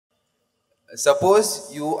Suppose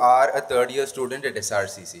you are a third year student at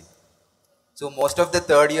SRCC. So most of the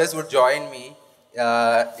third years would join me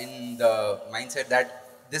in the mindset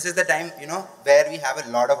that this is the time, where we have a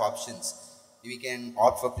lot of options. We can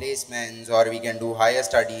opt for placements, or we can do higher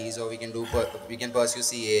studies, or we can pursue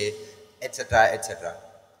CA, etc., etc.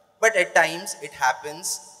 But at times it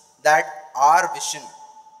happens that our vision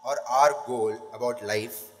or our goal about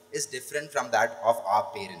life is different from that of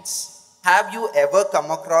our parents. Have you ever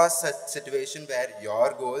come across a situation where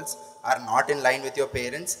your goals are not in line with your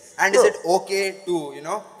parents? And is Sure. it okay to,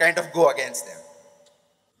 kind of go against them?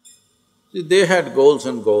 See, they had goals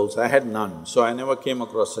and goals, I had none, so I never came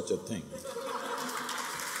across such a thing.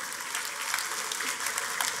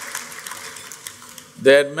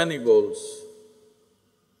 They had many goals.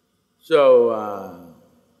 So,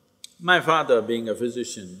 my father, being a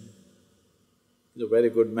physician, is a very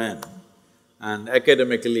good man, and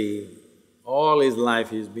academically, all his life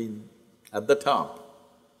he's been at the top.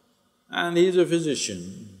 And he's a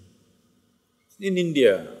physician. In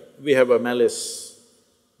India, we have a malice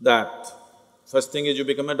that first thing is you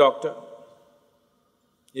become a doctor.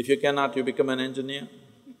 If you cannot, you become an engineer.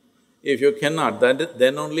 If you cannot,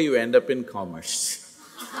 then only you end up in commerce.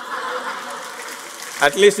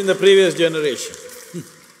 At least in the previous generation.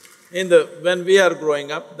 When we are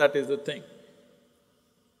growing up, that is the thing.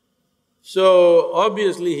 So,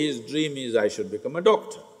 obviously his dream is I should become a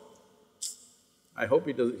doctor. I hope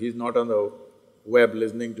he's not on the web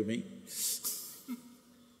listening to me.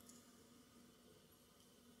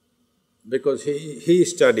 Because he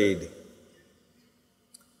studied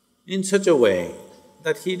in such a way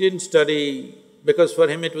that he didn't study because for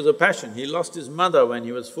him it was a passion. He lost his mother when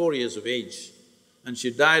he was 4 years of age and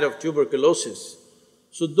she died of tuberculosis.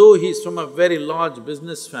 So though he's from a very large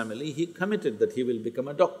business family, he committed that he will become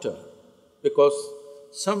a doctor because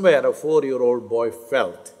somewhere a 4-year-old boy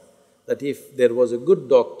felt that if there was a good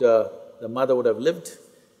doctor, the mother would have lived.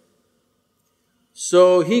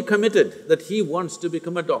 So he committed that he wants to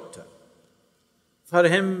become a doctor. For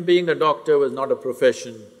him, being a doctor was not a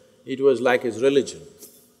profession, it was like his religion.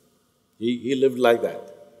 He lived like that.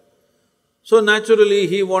 So naturally,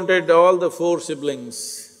 he wanted all the 4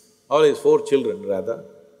 siblings, all his 4 children rather,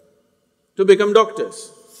 to become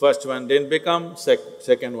doctors. First one didn't become,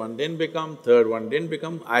 second one didn't become, third one didn't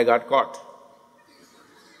become, I got caught.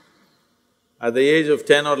 At the age of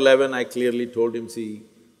 10 or 11, I clearly told him, see,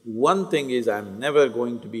 one thing is I'm never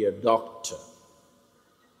going to be a doctor.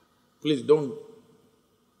 Please don't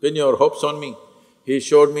pin your hopes on me. He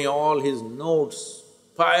showed me all his notes,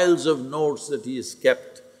 piles of notes that he has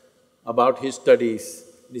kept about his studies.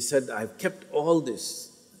 He said, I've kept all this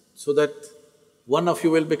so that one of you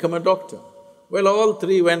will become a doctor. Well, all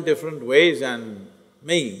 3 went different ways and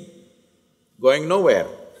me going nowhere.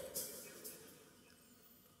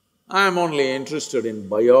 I'm only interested in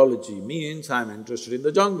biology, means I'm interested in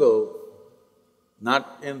the jungle,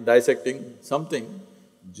 not in dissecting something,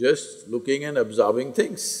 just looking and observing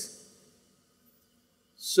things.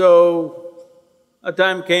 So, a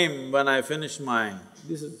time came when I finished my…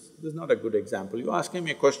 This is not a good example, you're asking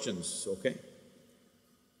me questions, okay?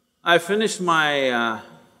 I finished my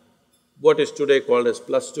what is today called as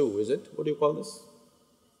 +2, is it? What do you call this?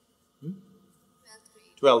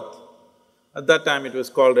 12th. At that time it was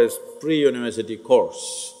called as pre-university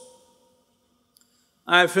course.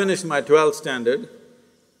 I finished my 12th standard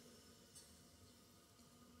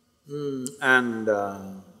and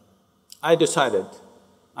I decided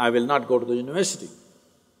I will not go to the university.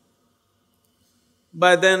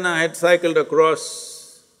 By then I had cycled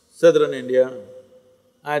across southern India,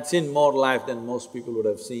 I had seen more life than most people would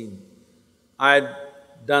have seen. I had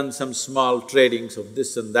done some small tradings of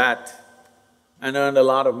this and that and earned a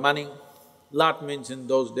lot of money. Lot means in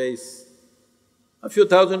those days, a few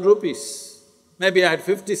thousand rupees. Maybe I had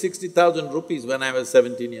 50,000–60,000 rupees when I was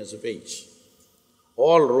 17 years of age.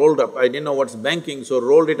 All rolled up, I didn't know what's banking, so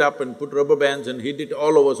rolled it up and put rubber bands and hid it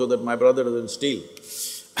all over so that my brother doesn't steal.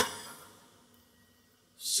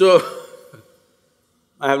 So,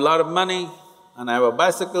 I have a lot of money and I have a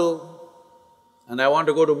bicycle and I want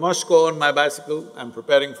to go to Moscow on my bicycle, I'm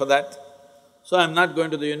preparing for that. So I'm not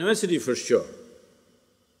going to the university for sure.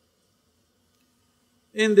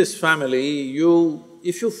 In this family,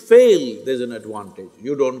 if you fail, there's an advantage,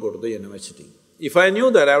 you don't go to the university. If I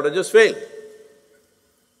knew that, I would have just failed.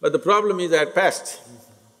 But the problem is I had passed.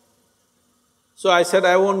 So I said,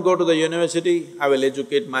 I won't go to the university, I will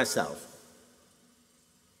educate myself.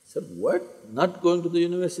 I said, what? Not going to the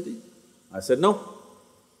university? I said, no.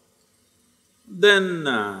 Then,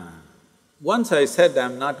 once I said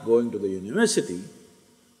I'm not going to the university,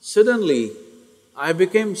 suddenly I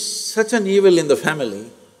became such an evil in the family,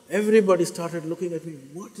 Everybody started looking at me,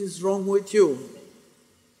 what is wrong with you?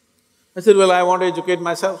 I said, well, I want to educate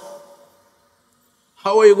myself.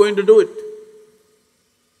 How are you going to do it?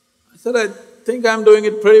 I said, I think I'm doing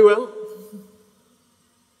it pretty well.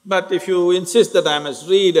 But if you insist that I must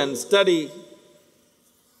read and study,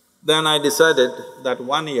 then I decided that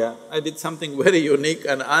 1 year I did something very unique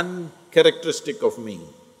and uncharacteristic of me.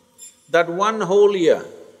 That one whole year,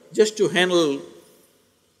 just to handle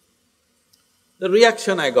the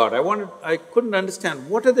reaction I got, I couldn't understand,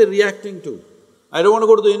 what are they reacting to? I don't want to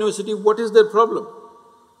go to the university, what is their problem?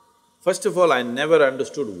 First of all, I never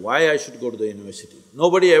understood why I should go to the university.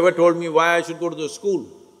 Nobody ever told me why I should go to the school.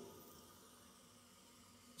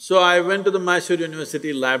 So I went to the Mysore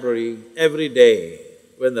University library every day.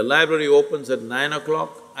 When the library opens at 9 o'clock,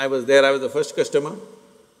 I was there, I was the first customer.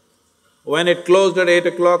 When it closed at 8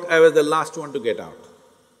 o'clock, I was the last one to get out.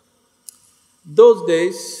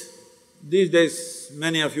 These days,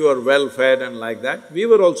 many of you are well-fed and like that. We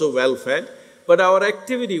were also well-fed, but our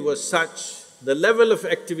activity was such, the level of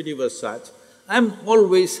activity was such, I'm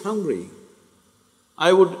always hungry.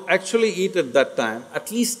 I would actually eat at that time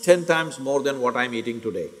at least 10 times more than what I'm eating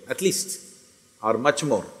today, at least, or much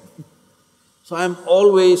more. So I'm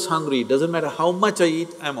always hungry, doesn't matter how much I eat,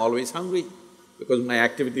 I'm always hungry because my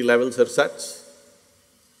activity levels are such.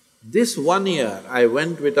 This 1 year, I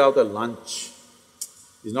went without a lunch.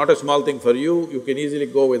 It's not a small thing for you, you can easily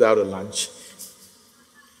go without a lunch.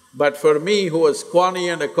 But for me, who was scrawny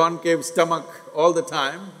and a concave stomach all the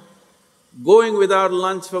time, going without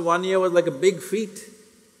lunch for 1 year was like a big feat.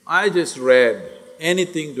 I just read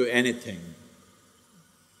anything to anything.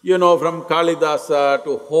 You know, from Kalidasa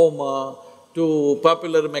to Homer, to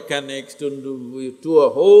popular mechanics, to a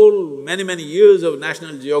whole many years of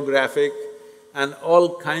National Geographic and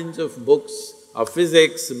all kinds of books of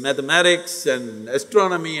physics, mathematics and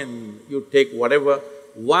astronomy, and you take whatever.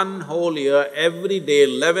 1 whole year, every day,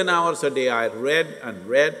 11 hours a day, I read and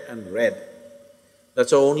read and read.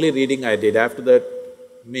 That's the only reading I did. After that,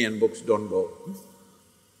 me and books don't go.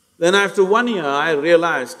 Then after 1 year, I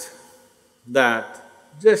realized that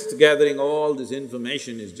just gathering all this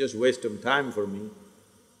information is just waste of time for me.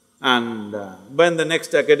 And when the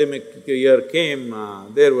next academic year came,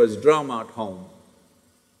 there was drama at home.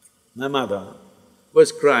 My mother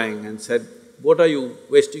was crying and said, what are you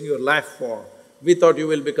wasting your life for? We thought you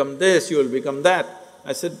will become this, you will become that.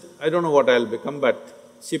 I said, I don't know what I'll become, but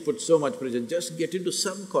she put so much pressure, just get into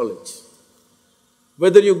some college.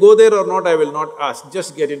 Whether you go there or not, I will not ask,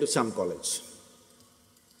 just get into some college.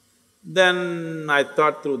 Then I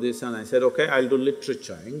thought through this and I said, okay, I'll do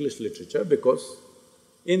literature, English literature, because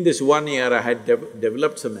in this 1 year I had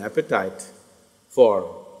developed some appetite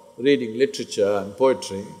for reading literature and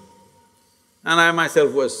poetry. And I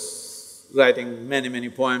myself was writing many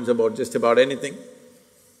poems about just about anything.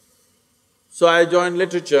 So I joined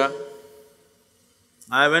literature.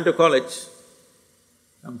 I went to college.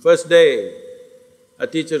 On first day, a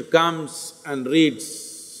teacher comes and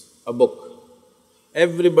reads a book.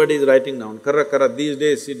 Everybody is writing down, karra karra, these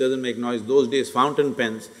days it doesn't make noise, those days fountain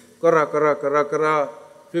pens, karra karra karra karra,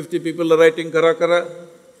 50 people are writing karra karra.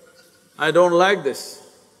 I don't like this.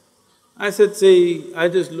 I said, see, I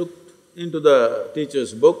just looked into the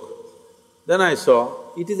teacher's book, then I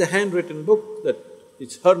saw it is a handwritten book, that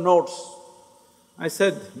it's her notes. I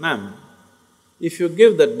said, ma'am, if you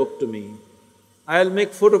give that book to me, I'll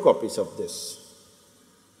make photocopies of this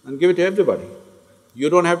and give it to everybody. You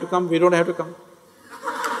don't have to come, we don't have to come.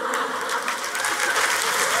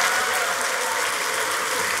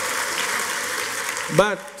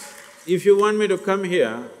 But if you want me to come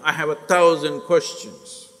here, I have 1,000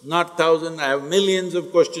 questions. Not 1,000, I have millions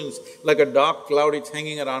of questions, like a dark cloud, it's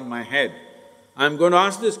hanging around my head. I'm going to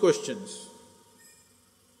ask these questions.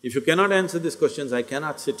 If you cannot answer these questions, I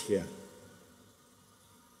cannot sit here.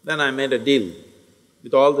 Then I made a deal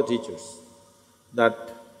with all the teachers that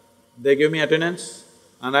they give me attendance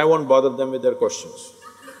and I won't bother them with their questions.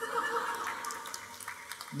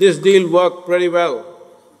 This deal worked pretty well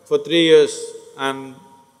for 3 years and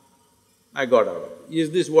I got out. Is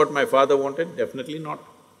this what my father wanted? Definitely not.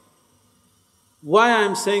 Why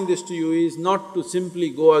I'm saying this to you is not to simply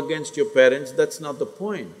go against your parents, that's not the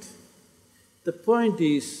point. The point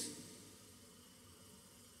is,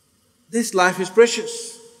 this life is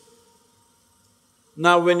precious.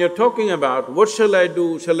 Now when you're talking about, what shall I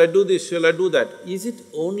do this, shall I do that, is it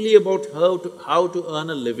only about how to earn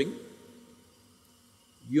a living?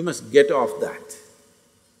 You must get off that.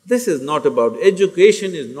 This is not about…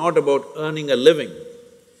 education is not about earning a living.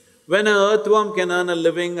 When an earthworm can earn a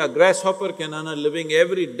living, a grasshopper can earn a living,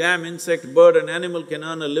 every damn insect, bird and animal can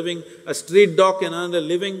earn a living, a street dog can earn a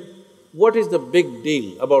living, what is the big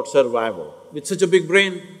deal about survival? With such a big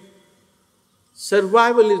brain,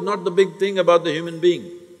 survival is not the big thing about the human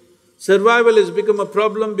being. Survival has become a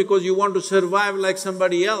problem because you want to survive like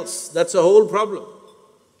somebody else, that's the whole problem.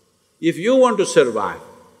 If you want to survive,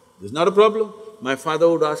 there's not a problem. My father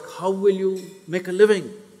would ask, how will you make a living?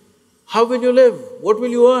 How will you live? What will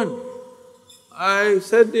you earn? I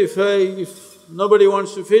said, if nobody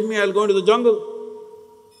wants to feed me, I'll go into the jungle.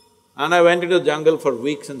 And I went into the jungle for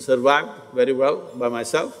weeks and survived very well by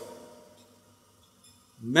myself.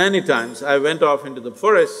 Many times I went off into the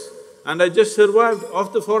forest and I just survived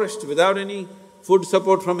off the forest without any food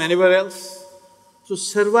support from anywhere else. So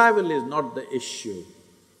survival is not the issue.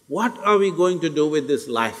 What are we going to do with this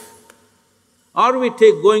life? Are we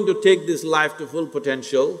going to take this life to full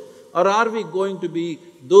potential, or are we going to be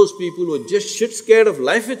those people who are just shit scared of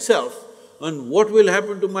life itself and what will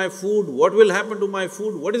happen to my food, what will happen to my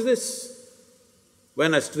food, what is this?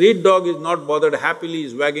 When a street dog is not bothered, happily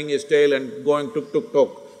is wagging his tail and going tuk tuk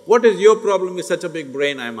tuk, what is your problem with such a big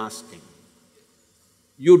brain, I'm asking?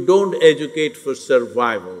 You don't educate for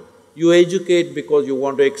survival, you educate because you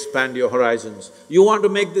want to expand your horizons. You want to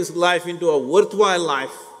make this life into a worthwhile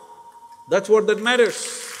life, that's what that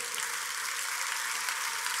matters.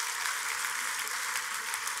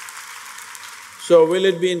 So will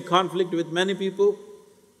it be in conflict with many people?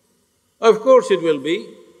 Of course it will be,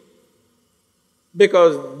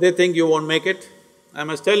 because they think you won't make it. I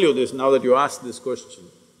must tell you this now that you asked this question.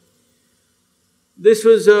 This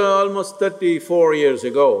was almost 34 years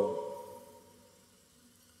ago.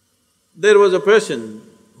 There was a person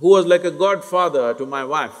who was like a godfather to my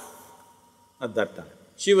wife at that time.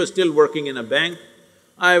 She was still working in a bank.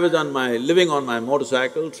 I was living on my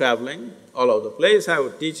motorcycle, traveling all over the place. I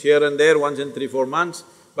would teach here and there once in 3-4 months,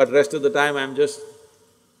 but rest of the time I'm just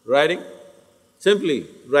riding, simply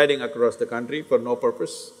riding across the country for no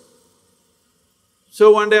purpose.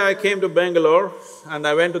 So one day I came to Bangalore and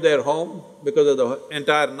I went to their home because of the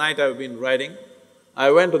entire night I've been riding.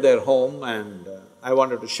 I went to their home and I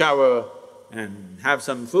wanted to shower and have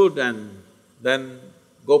some food and then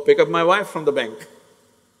go pick up my wife from the bank.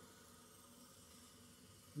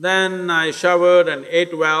 Then I showered and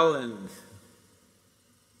ate well, and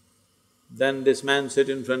then this man sit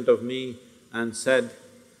in front of me and said,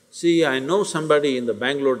 "See, I know somebody in the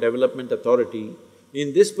Bangalore Development Authority.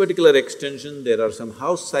 In this particular extension, there are some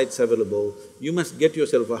house sites available. You must get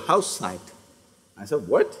yourself a house site." I said,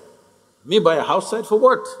 "What? Me buy a house site for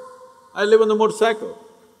what? I live on the motorcycle.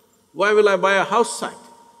 Why will I buy a house site?"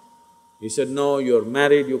 He said, "No, you're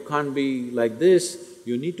married, you can't be like this.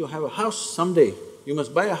 You need to have a house someday. You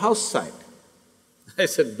must buy a house site." I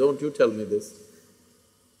said, "Don't you tell me this,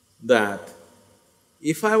 that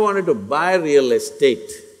if I wanted to buy real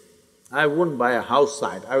estate, I wouldn't buy a house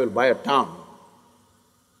site, I will buy a town,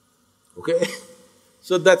 okay?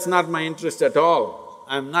 So that's not my interest at all.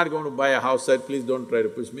 I'm not going to buy a house site, please don't try to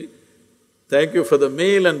push me. Thank you for the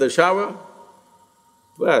meal and the shower."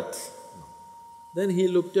 But then he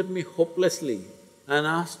looked at me hopelessly and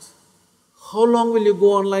asked, "How long will you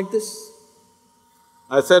go on like this?"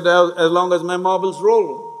 I said, as long as my marbles roll,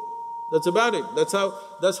 that's about it.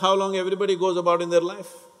 That's how long everybody goes about in their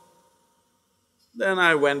life. Then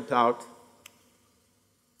I went out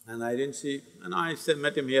and I didn't see… and I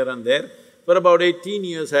met him here and there. For about 18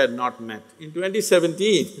 years I had not met. In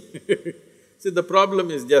 2017 see, the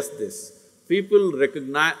problem is just this, people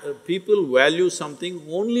value something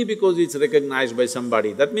only because it's recognized by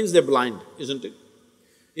somebody, that means they're blind, isn't it?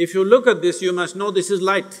 If you look at this, you must know this is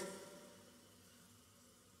light.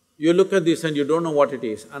 You look at this and you don't know what it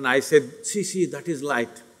is. And I said, see, that is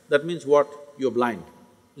light. That means what? You're blind,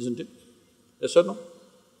 isn't it? Yes or no?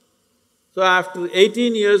 So after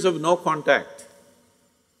 18 years of no contact,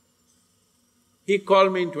 he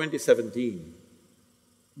called me in 2017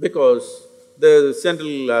 because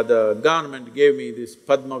the government gave me this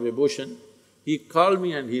Padma Vibhushan. He called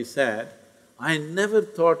me and he said, "I never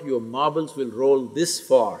thought your marbles will roll this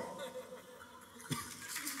far."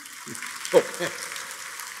 Okay.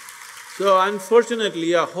 So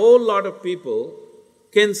unfortunately, a whole lot of people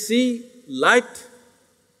can see light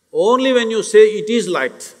only when you say it is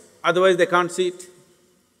light, otherwise they can't see it.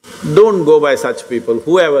 Don't go by such people,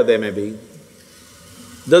 whoever they may be,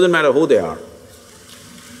 doesn't matter who they are.